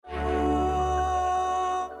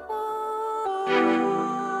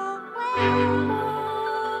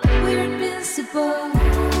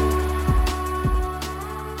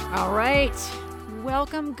right.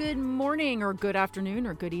 Welcome, good morning or good afternoon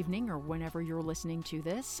or good evening or whenever you're listening to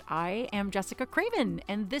this. I am Jessica Craven,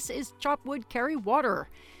 and this is Chop Wood, Carry Water,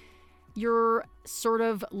 your sort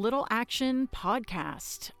of little action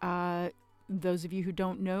podcast. Those of you who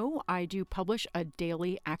don't know, I do publish a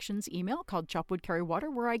daily actions email called Chop Wood, Carry Water,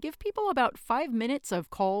 where I give people about 5 minutes of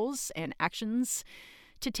calls and actions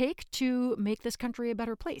to take to make this country a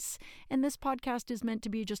better place. And this podcast is meant to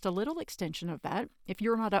be just a little extension of that. If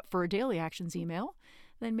you're not up for a daily actions email,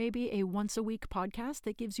 then maybe a once a week podcast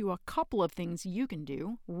that gives you a couple of things you can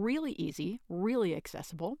do, really easy, really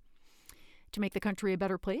accessible, to make the country a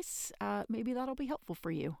better place. Maybe that'll be helpful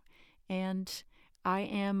for you. And I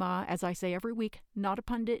am, as I say every week, not a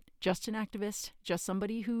pundit, just an activist, just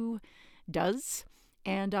somebody who does.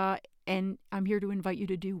 And I'm here to invite you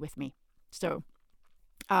to do with me. So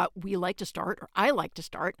I like to start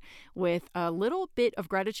with a little bit of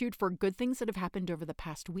gratitude for good things that have happened over the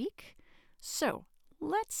past week. So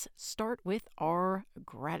let's start with our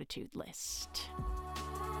gratitude list.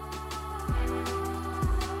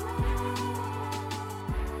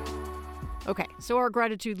 Okay, so our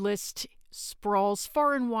gratitude list sprawls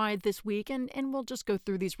far and wide this week, and we'll just go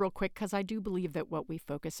through these real quick because I do believe that what we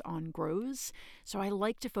focus on grows. So I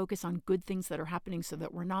like to focus on good things that are happening so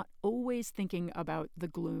that we're not always thinking about the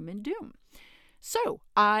gloom and doom. So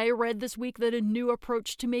I read this week that a new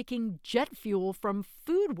approach to making jet fuel from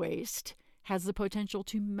food waste has the potential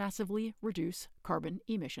to massively reduce carbon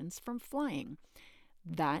emissions from flying.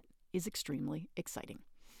 That is extremely exciting.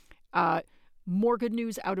 More good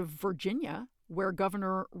news out of Virginia, where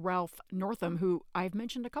Governor Ralph Northam, who I've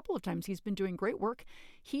mentioned a couple of times, he's been doing great work.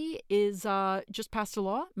 He is just passed a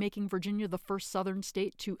law making Virginia the first southern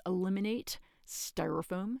state to eliminate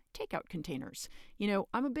styrofoam takeout containers. You know,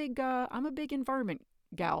 I'm a big environment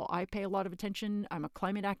gal. I pay a lot of attention. I'm a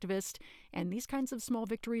climate activist, and these kinds of small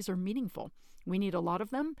victories are meaningful. We need a lot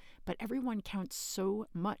of them, but everyone counts so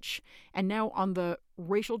much. And now on the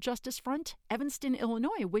racial justice front, Evanston,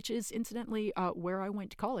 Illinois, which is incidentally where I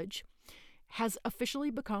went to college, has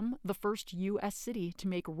officially become the first U.S. city to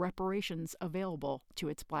make reparations available to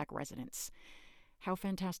its Black residents. How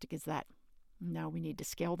fantastic is that? Now we need to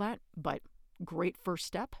scale that, but great first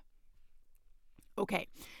step. Okay.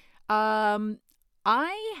 I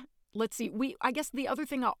guess the other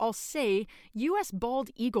thing I'll say, U.S. bald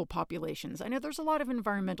eagle populations. I know there's a lot of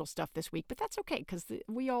environmental stuff this week, but that's okay because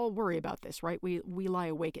we all worry about this, right? We lie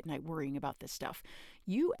awake at night worrying about this stuff.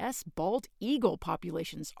 U.S. bald eagle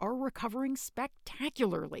populations are recovering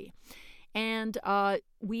spectacularly. And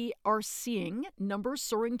we are seeing numbers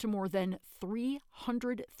soaring to more than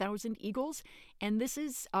 300,000 eagles. And this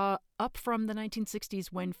is up from the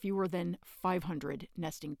 1960s when fewer than 500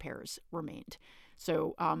 nesting pairs remained.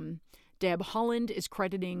 So Deb Haaland is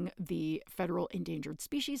crediting the Federal Endangered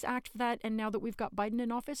Species Act for that. And now that we've got Biden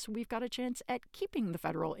in office, we've got a chance at keeping the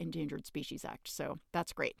Federal Endangered Species Act. So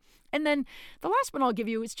that's great. And then the last one I'll give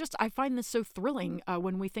you is just, I find this so thrilling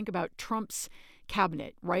when we think about Trump's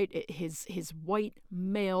cabinet, right? His white,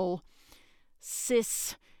 male,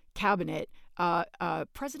 cis cabinet.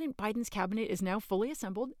 President Biden's cabinet is now fully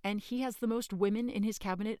assembled, and he has the most women in his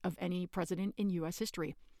cabinet of any president in U.S.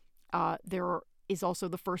 history. There is also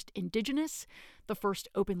the first Indigenous, the first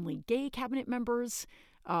openly gay cabinet members,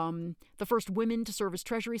 the first women to serve as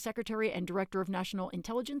Treasury Secretary and Director of National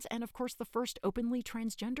Intelligence, and of course the first openly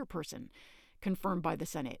transgender person confirmed by the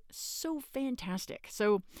Senate. So fantastic.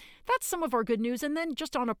 So that's some of our good news. And then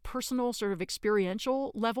just on a personal sort of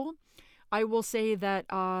experiential level, I will say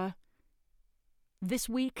that this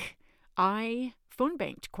week I phone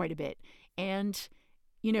banked quite a bit. And,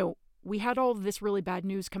 you know, we had all of this really bad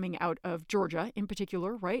news coming out of Georgia in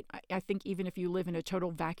particular, right? I think even if you live in a total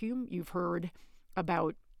vacuum, you've heard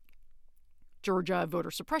about Georgia voter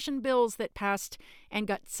suppression bills that passed and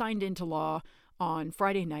got signed into law on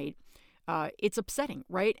Friday night. It's upsetting,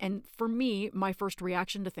 right? And for me, my first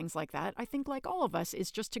reaction to things like that, I think like all of us, is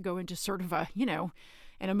just to go into sort of a,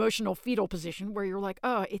 an emotional fetal position where you're like,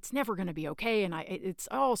 oh, it's never going to be okay. And it's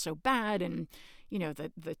all so bad. And,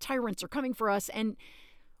 the tyrants are coming for us. And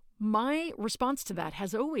my response to that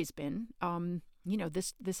has always been,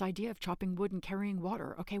 this idea of chopping wood and carrying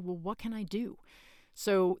water. Okay, well, what can I do?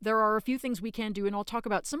 So there are a few things we can do, and I'll talk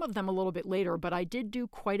about some of them a little bit later, but I did do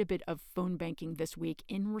quite a bit of phone banking this week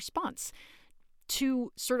in response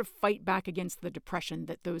to sort of fight back against the depression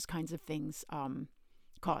that those kinds of things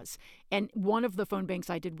cause. And one of the phone banks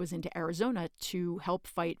I did was into Arizona to help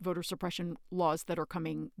fight voter suppression laws that are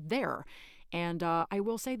coming there. And I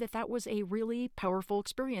will say that that was a really powerful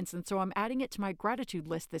experience. And so I'm adding it to my gratitude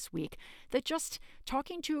list this week, that just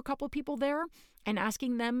talking to a couple people there and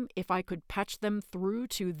asking them if I could patch them through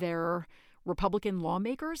to their Republican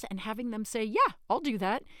lawmakers and having them say, yeah, I'll do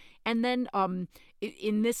that. And then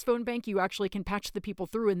in this phone bank, you actually can patch the people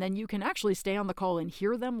through, and then you can actually stay on the call and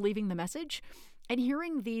hear them leaving the message. And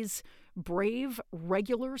hearing these brave,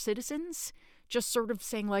 regular citizens just sort of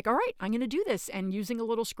saying like, all right, I'm going to do this, and using a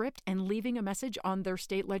little script and leaving a message on their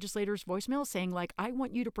state legislators' voicemail saying like, I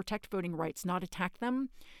want you to protect voting rights, not attack them.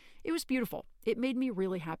 It was beautiful. It made me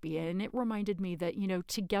really happy. And it reminded me that,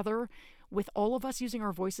 together with all of us using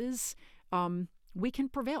our voices, we can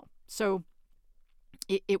prevail. So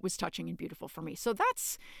it was touching and beautiful for me. So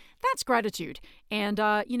that's gratitude. And,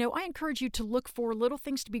 I encourage you to look for little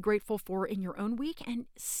things to be grateful for in your own week and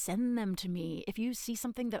send them to me. If you see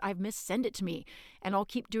something that I've missed, send it to me. And I'll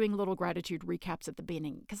keep doing little gratitude recaps at the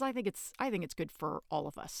beginning because I think it's good for all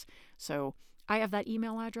of us. So I have that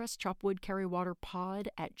email address,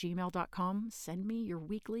 chopwoodcarrywaterpod@gmail.com. Send me your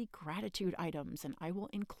weekly gratitude items and I will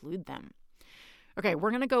include them. Okay,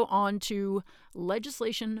 we're going to go on to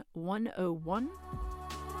Legislation 101.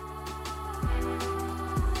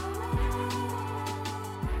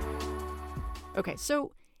 Okay,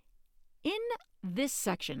 so in this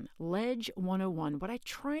section, Leg 101, what I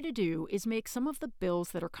try to do is make some of the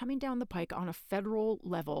bills that are coming down the pike on a federal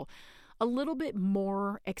level a little bit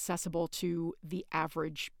more accessible to the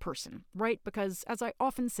average person, right? Because as I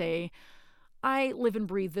often say, I live and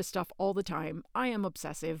breathe this stuff all the time. I am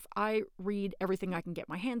obsessive. I read everything I can get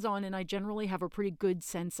my hands on, and I generally have a pretty good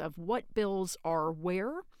sense of what bills are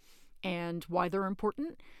where and why they're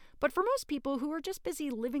important. But for most people who are just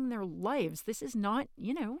busy living their lives, this is not,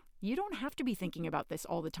 you don't have to be thinking about this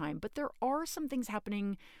all the time. But there are some things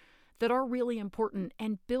happening that are really important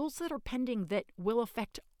and bills that are pending that will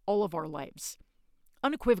affect all of our lives.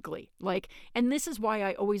 Unequivocally. And this is why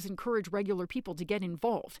I always encourage regular people to get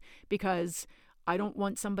involved, because I don't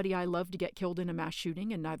want somebody I love to get killed in a mass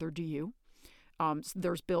shooting, and neither do you. So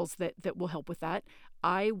there's bills that will help with that.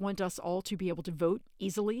 I want us all to be able to vote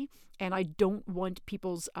easily, and I don't want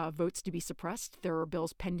people's votes to be suppressed. There are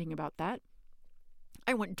bills pending about that.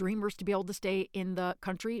 I want dreamers to be able to stay in the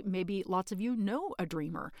country. Maybe lots of you know a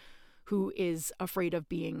dreamer who is afraid of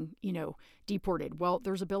being, deported. Well,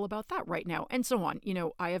 there's a bill about that right now, and so on.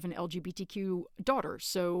 I have an LGBTQ daughter,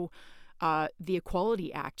 so the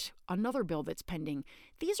Equality Act, another bill that's pending.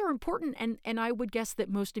 These are important, and I would guess that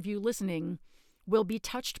most of you listening will be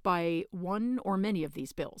touched by one or many of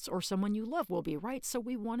these bills, or someone you love will be, right? So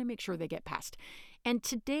we want to make sure they get passed. And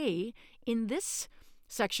today, in this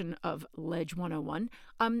section of Leg 101,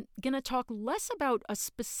 I'm going to talk less about a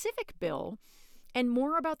specific bill and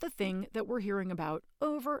more about the thing that we're hearing about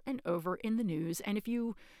over and over in the news. And if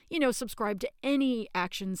you subscribe to any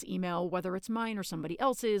Actions email, whether it's mine or somebody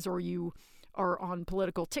else's, or you are on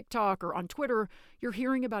political TikTok or on Twitter, you're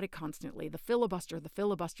hearing about it constantly. The filibuster, the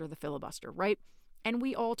filibuster, the filibuster, right? And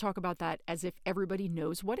we all talk about that as if everybody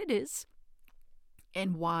knows what it is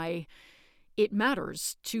and why it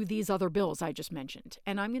matters to these other bills I just mentioned.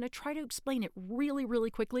 And I'm going to try to explain it really,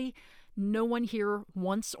 really quickly. No one here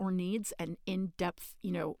wants or needs an in-depth,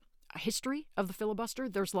 history of the filibuster.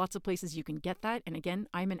 There's lots of places you can get that. And again,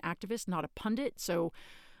 I'm an activist, not a pundit. So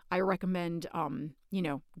I recommend,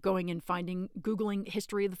 going and Googling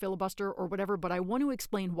history of the filibuster or whatever. But I want to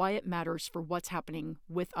explain why it matters for what's happening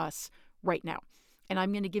with us right now. And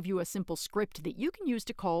I'm going to give you a simple script that you can use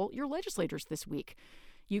to call your legislators this week.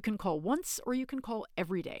 You can call once or you can call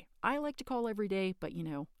every day. I like to call every day, but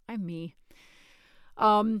I'm me.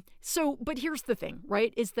 But here's the thing,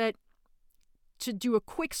 right, is that to do a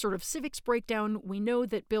quick sort of civics breakdown, we know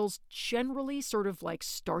that bills generally sort of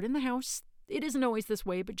start in the House. It isn't always this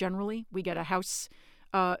way, but generally we get a House,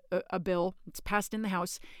 a bill, it's passed in the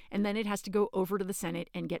House, and then it has to go over to the Senate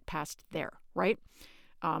and get passed there, right?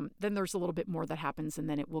 Then there's a little bit more that happens, and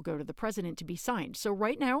then it will go to the president to be signed. So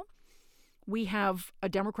right now, we have a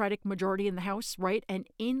Democratic majority in the House, right? And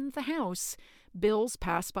in the House, bills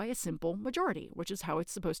pass by a simple majority, which is how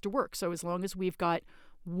it's supposed to work. So as long as we've got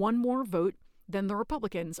one more vote than the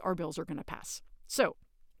Republicans, our bills are going to pass. So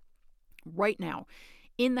right now,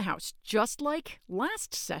 in the House, just like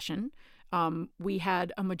last session, we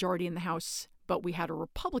had a majority in the House, but we had a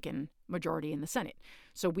Republican majority in the Senate.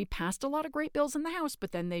 So we passed a lot of great bills in the House,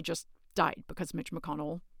 but then they just died because Mitch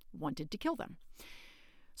McConnell wanted to kill them.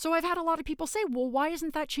 So I've had a lot of people say, well, why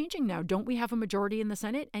isn't that changing now? Don't we have a majority in the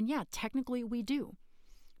Senate? And yeah, technically we do.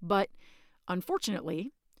 But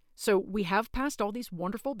unfortunately, so we have passed all these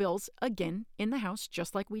wonderful bills again in the House,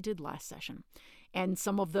 just like we did last session. And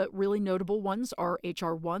some of the really notable ones are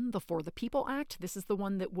H.R. 1, the For the People Act. This is the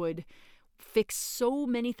one that would fix so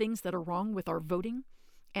many things that are wrong with our voting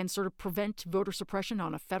and sort of prevent voter suppression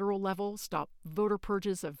on a federal level, stop voter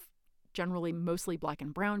purges of generally mostly black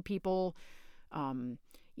and brown people,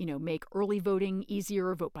 make early voting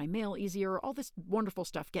easier, vote by mail easier, all this wonderful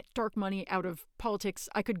stuff, get dark money out of politics.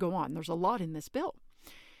 I could go on. There's a lot in this bill.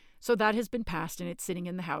 So that has been passed and it's sitting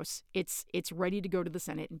in the House. It's ready to go to the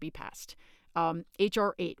Senate and be passed.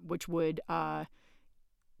 H.R. 8, which would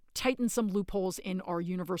tighten some loopholes in our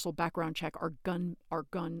universal background check, our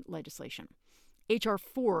gun legislation. H.R.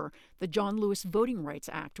 4, the John Lewis Voting Rights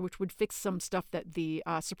Act, which would fix some stuff that the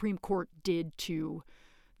Supreme Court did to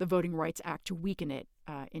the Voting Rights Act to weaken it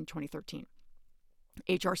in 2013.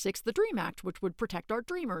 H.R. 6, the DREAM Act, which would protect our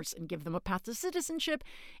dreamers and give them a path to citizenship,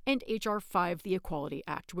 and H.R. 5, the Equality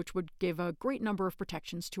Act, which would give a great number of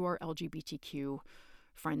protections to our LGBTQ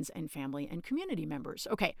friends and family and community members.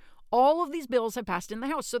 Okay, all of these bills have passed in the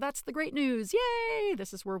House, so that's the great news. Yay!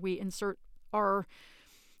 This is where we insert our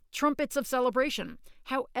trumpets of celebration.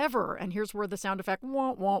 However, and here's where the sound effect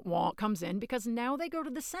wah, wah, wah comes in, because now they go to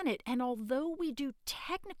the Senate, and although we do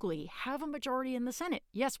technically have a majority in the Senate,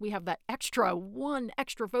 yes, we have that one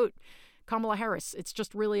extra vote, Kamala Harris, it's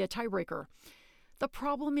just really a tiebreaker. The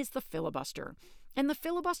problem is the filibuster. And the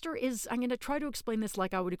filibuster is, I'm going to try to explain this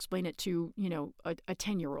like I would explain it to, a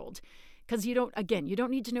 10-year-old. Because you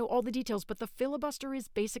don't need to know all the details, but the filibuster is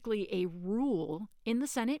basically a rule in the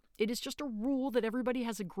Senate. It is just a rule that everybody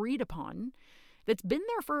has agreed upon that's been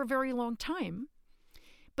there for a very long time.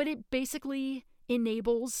 But it basically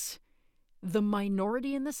enables the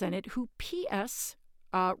minority in the Senate, who, P.S.,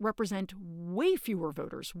 represent way fewer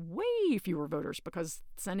voters, because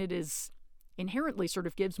the Senate is inherently sort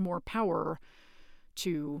of gives more power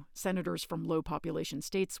to senators from low population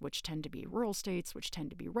states, which tend to be rural states, which tend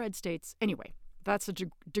to be red states. Anyway, that's a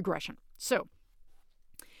digression. So,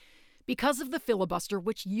 because of the filibuster,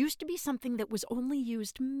 which used to be something that was only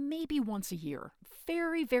used maybe once a year,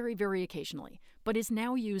 very, very, very occasionally, but is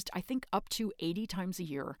now used, I think, up to 80 times a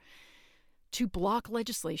year to block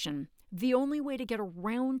legislation, the only way to get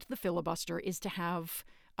around the filibuster is to have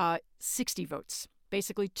 60 votes.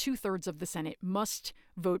 Basically, 2/3 of the Senate must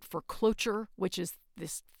vote for cloture, which is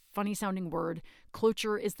this funny-sounding word.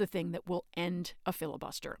 Cloture is the thing that will end a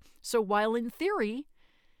filibuster. So while in theory,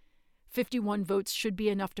 51 votes should be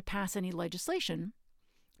enough to pass any legislation,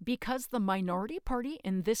 because the minority party,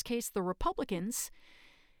 in this case the Republicans,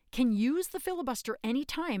 can use the filibuster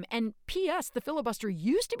anytime. And P.S., the filibuster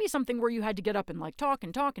used to be something where you had to get up and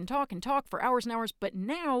talk for hours and hours, but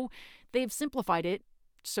now they've simplified it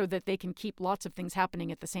so that they can keep lots of things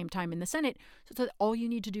happening at the same time in the Senate, so that all you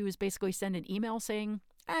need to do is basically send an email saying,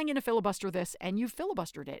 I'm going to filibuster this, and you've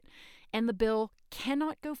filibustered it. And the bill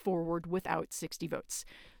cannot go forward without 60 votes.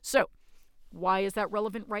 So, why is that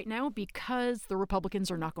relevant right now? Because the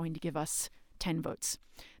Republicans are not going to give us 10 votes.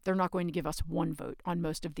 They're not going to give us 1 vote on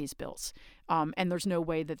most of these bills. And there's no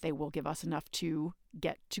way that they will give us enough to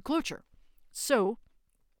get to cloture. So,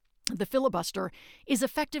 the filibuster is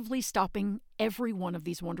effectively stopping every one of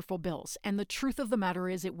these wonderful bills. And the truth of the matter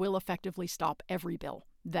is it will effectively stop every bill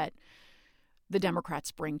that the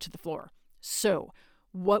Democrats bring to the floor. So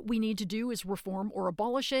what we need to do is reform or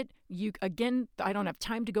abolish it. I don't have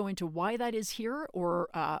time to go into why that is here, or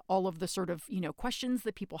all of the sort of, questions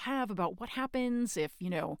that people have about what happens if,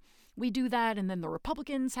 we do that and then the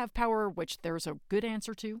Republicans have power, which there's a good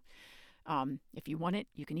answer to. If you want it,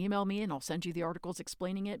 you can email me and I'll send you the articles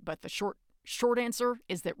explaining it. But the short answer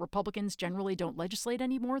is that Republicans generally don't legislate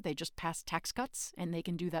anymore. They just pass tax cuts, and they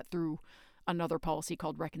can do that through another policy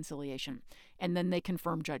called reconciliation. And then they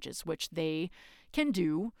confirm judges, which they can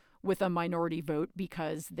do with a minority vote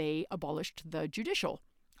because they abolished the judicial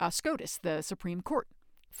SCOTUS, the Supreme Court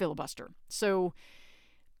filibuster. So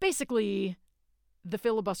basically, the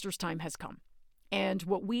filibuster's time has come. And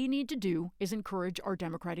what we need to do is encourage our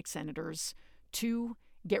Democratic senators to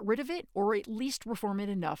get rid of it, or at least reform it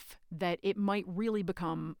enough that it might really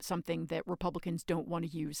become something that Republicans don't want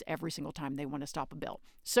to use every single time they want to stop a bill.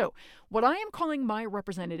 So what I am calling my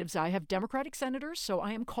representatives, I have Democratic senators, so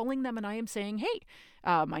I am calling them and I am saying, hey,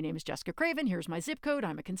 my name is Jessica Craven. Here's my zip code.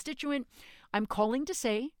 I'm a constituent. I'm calling to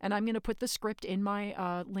say, and I'm going to put the script in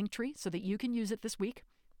my link tree so that you can use it this week.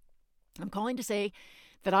 I'm calling to say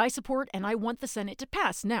that I support and I want the Senate to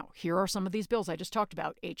pass. Now, here are some of these bills I just talked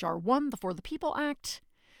about. H.R. 1, the For the People Act.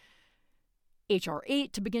 H.R.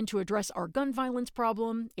 8, to begin to address our gun violence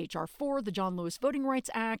problem. H.R. 4, the John Lewis Voting Rights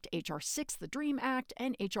Act. H.R. 6, the DREAM Act.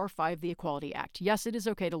 And H.R. 5, the Equality Act. Yes, it is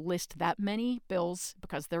okay to list that many bills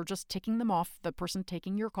because they're just ticking them off. The person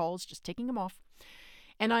taking your call is just ticking them off.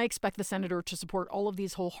 And I expect the senator to support all of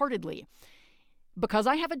these wholeheartedly. Because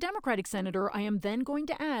I have a Democratic senator, I am then going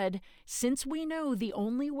to add, since we know the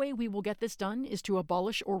only way we will get this done is to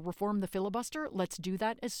abolish or reform the filibuster, let's do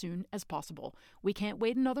that as soon as possible. We can't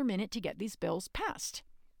wait another minute to get these bills passed.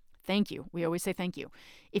 Thank you. We always say thank you.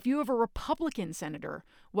 If you have a Republican senator,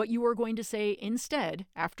 what you are going to say instead,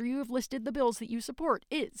 after you have listed the bills that you support,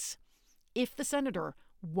 is, if the senator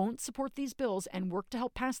won't support these bills and work to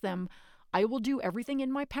help pass them, I will do everything in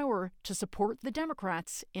my power to support the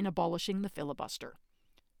Democrats in abolishing the filibuster.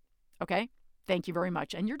 Okay? Thank you very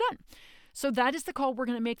much. And you're done. So that is the call we're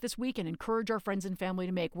going to make this week and encourage our friends and family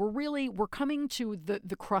to make. We're coming to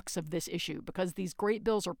the crux of this issue because these great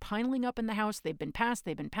bills are piling up in the House. They've been passed,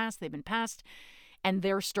 and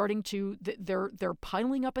they're starting to, they're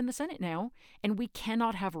piling up in the Senate now, and we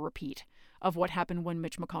cannot have a repeat of what happened when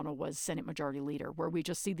Mitch McConnell was Senate Majority Leader, where we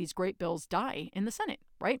just see these great bills die in the Senate,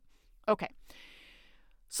 right? Okay.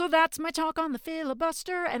 So that's my talk on the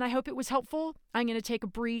filibuster, and I hope it was helpful. I'm going to take a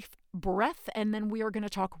brief breath, and then we are going to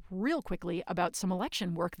talk real quickly about some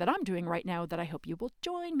election work that I'm doing right now that I hope you will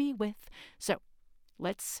join me with. So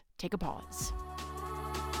let's take a pause.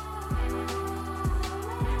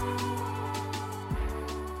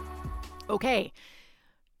 Okay.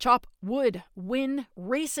 Chop wood, win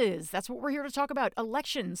races. That's what we're here to talk about.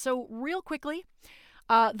 Elections. So real quickly,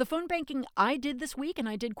 the phone banking I did this week, and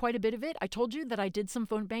I did quite a bit of it. I told you that I did some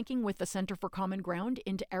phone banking with the Center for Common Ground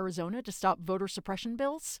into Arizona to stop voter suppression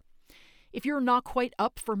bills. If you're not quite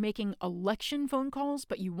up for making election phone calls,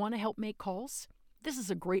 but you want to help make calls, this is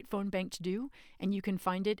a great phone bank to do, and you can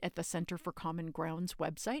find it at the Center for Common Ground's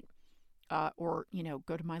website, or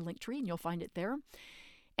go to my Linktree and you'll find it there.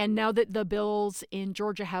 And now that the bills in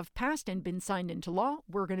Georgia have passed and been signed into law,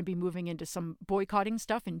 we're going to be moving into some boycotting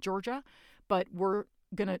stuff in Georgia, but we're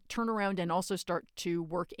going to turn around and also start to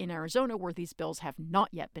work in Arizona where these bills have not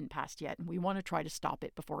yet been passed yet, and we want to try to stop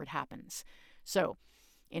it before it happens. So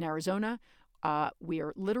in Arizona, we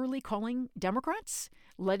are literally calling Democrats,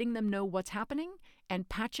 letting them know what's happening, and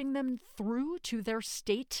patching them through to their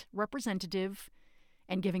state representative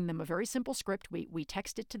and giving them a very simple script. We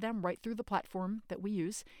text it to them right through the platform that we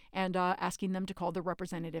use and asking them to call the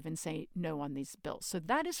representative and say no on these bills. So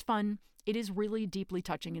that is fun. It is really deeply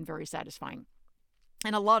touching and very satisfying.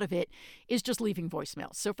 And a lot of it is just leaving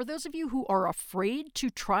voicemails. So for those of you who are afraid to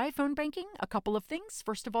try phone banking, a couple of things.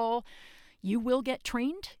 First of all, you will get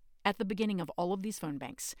trained at the beginning of all of these phone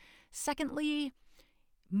banks. Secondly,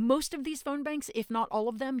 most of these phone banks, if not all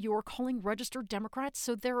of them, you're calling registered Democrats,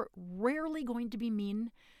 so they're rarely going to be mean.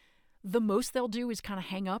 The most they'll do is kind of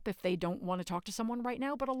hang up if they don't want to talk to someone right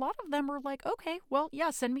now, but a lot of them are like, okay, well, yeah,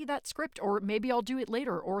 send me that script, or maybe I'll do it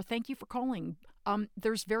later, or thank you for calling.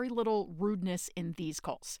 There's very little rudeness in these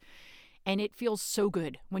calls, and it feels so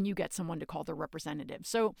good when you get someone to call their representative.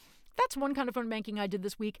 So that's one kind of phone banking I did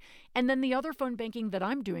this week. And then the other phone banking that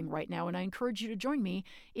I'm doing right now, and I encourage you to join me,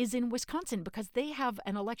 is in Wisconsin because they have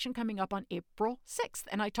an election coming up on April 6th.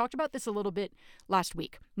 And I talked about this a little bit last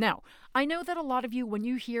week. Now, I know that a lot of you, when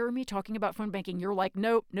you hear me talking about phone banking, you're like,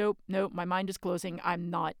 nope, my mind is closing.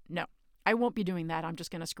 No, I won't be doing that. I'm just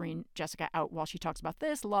going to screen Jessica out while she talks about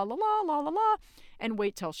this, la, la, la, la, la, la, and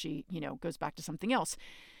wait till she, goes back to something else.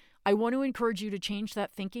 I want to encourage you to change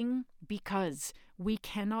that thinking because we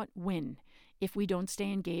cannot win if we don't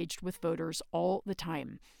stay engaged with voters all the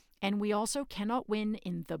time. And we also cannot win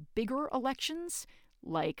in the bigger elections,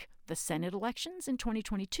 like the Senate elections in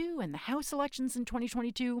 2022 and the House elections in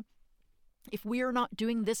 2022, if we are not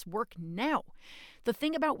doing this work now. The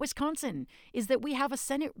thing about Wisconsin is that we have a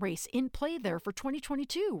Senate race in play there for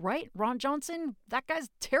 2022, right? Ron Johnson, that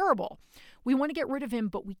guy's terrible. We want to get rid of him,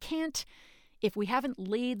 but we can't if we haven't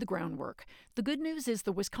laid the groundwork. The good news is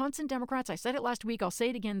the Wisconsin Democrats, I said it last week, I'll say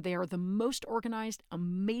it again, they are the most organized,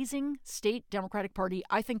 amazing state Democratic Party,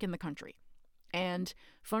 I think, in the country. And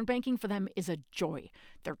phone banking for them is a joy.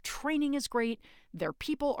 Their training is great. Their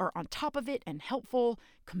people are on top of it and helpful,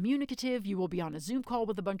 communicative. You will be on a Zoom call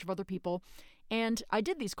with a bunch of other people. And I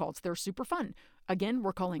did these calls. They're super fun. Again,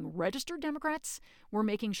 we're calling registered Democrats. We're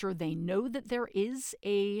making sure they know that there is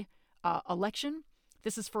a election.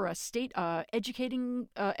 This is for a state education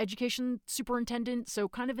superintendent, so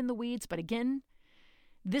kind of in the weeds. But again,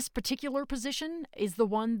 this particular position is the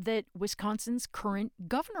one that Wisconsin's current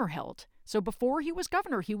governor held. So before he was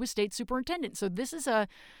governor, he was state superintendent. So this is a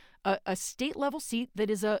state-level seat that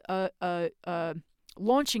is a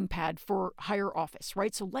launching pad for higher office,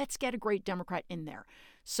 right? So let's get a great Democrat in there.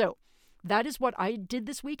 So that is what I did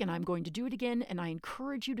this week, and I'm going to do it again, and I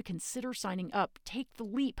encourage you to consider signing up. Take the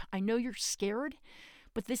leap. I know you're scared,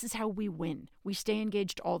 but this is how we win. We stay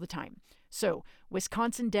engaged all the time. So,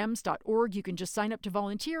 wisconsindems.org, you can just sign up to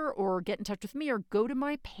volunteer or get in touch with me or go to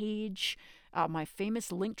my page, my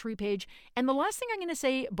famous Linktree page. And the last thing I'm going to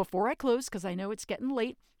say before I close, because I know it's getting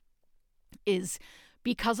late, is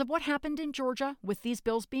because of what happened in Georgia with these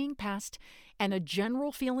bills being passed and a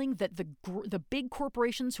general feeling that the big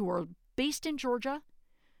corporations who are based in Georgia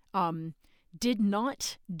did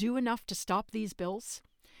not do enough to stop these bills,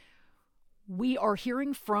 we are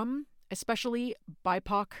hearing from, especially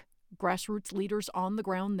BIPOC grassroots leaders on the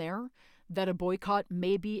ground there, that a boycott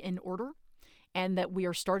may be in order and that we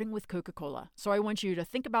are starting with Coca-Cola. So I want you to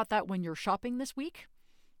think about that when you're shopping this week.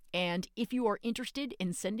 And if you are interested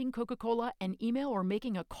in sending Coca-Cola an email or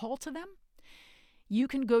making a call to them, you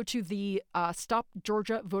can go to the Stop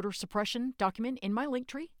Georgia Voter Suppression document in my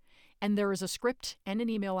Linktree, and there is a script and an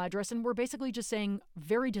email address, and we're basically just saying,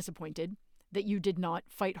 very disappointed that you did not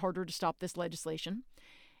fight harder to stop this legislation.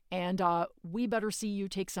 And we better see you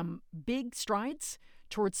take some big strides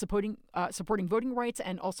towards supporting voting rights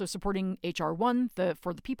and also supporting H.R. 1, the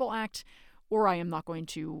For the People Act, or I am not going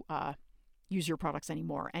to use your products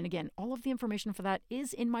anymore. And again, all of the information for that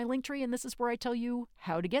is in my Linktree, and this is where I tell you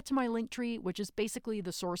how to get to my Linktree, which is basically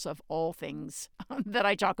the source of all things that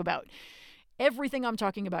I talk about. Everything I'm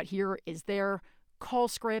talking about here is there. Call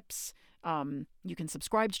scripts. You can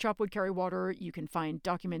subscribe to Chop Wood Carry Water. You can find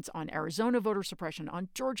documents on Arizona voter suppression, on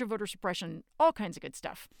Georgia voter suppression, all kinds of good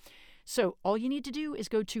stuff. So all you need to do is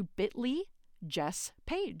go to bit.ly Jess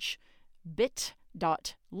Page,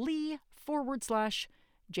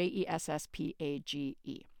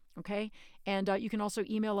 bit.ly/JESSPAGE. Okay? And you can also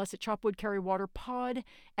email us at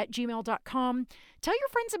chopwoodcarrywaterpod@gmail.com. Tell your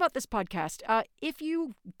friends about this podcast. If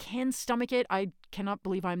you can stomach it, I cannot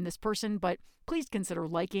believe I'm this person, but please consider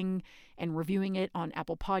liking and reviewing it on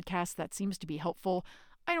Apple Podcasts. That seems to be helpful.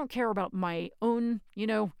 I don't care about my own,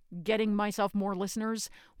 getting myself more listeners.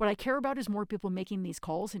 What I care about is more people making these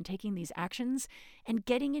calls and taking these actions and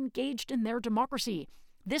getting engaged in their democracy.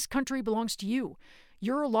 This country belongs to you.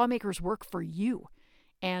 Your lawmakers work for you.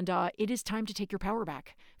 And it is time to take your power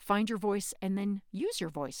back. Find your voice and then use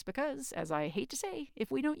your voice because, as I hate to say,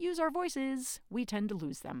 if we don't use our voices, we tend to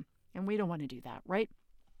lose them. And we don't want to do that, right?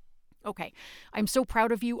 Okay, I'm so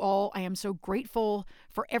proud of you all. I am so grateful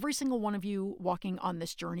for every single one of you walking on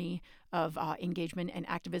this journey of engagement and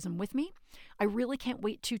activism with me. I really can't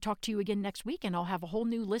wait to talk to you again next week, and I'll have a whole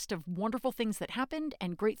new list of wonderful things that happened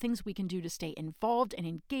and great things we can do to stay involved and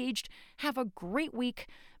engaged. Have a great week.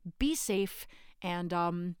 Be safe, and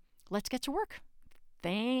let's get to work.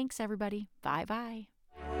 Thanks, everybody. Bye-bye.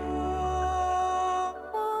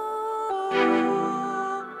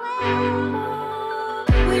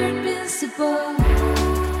 We're invincible.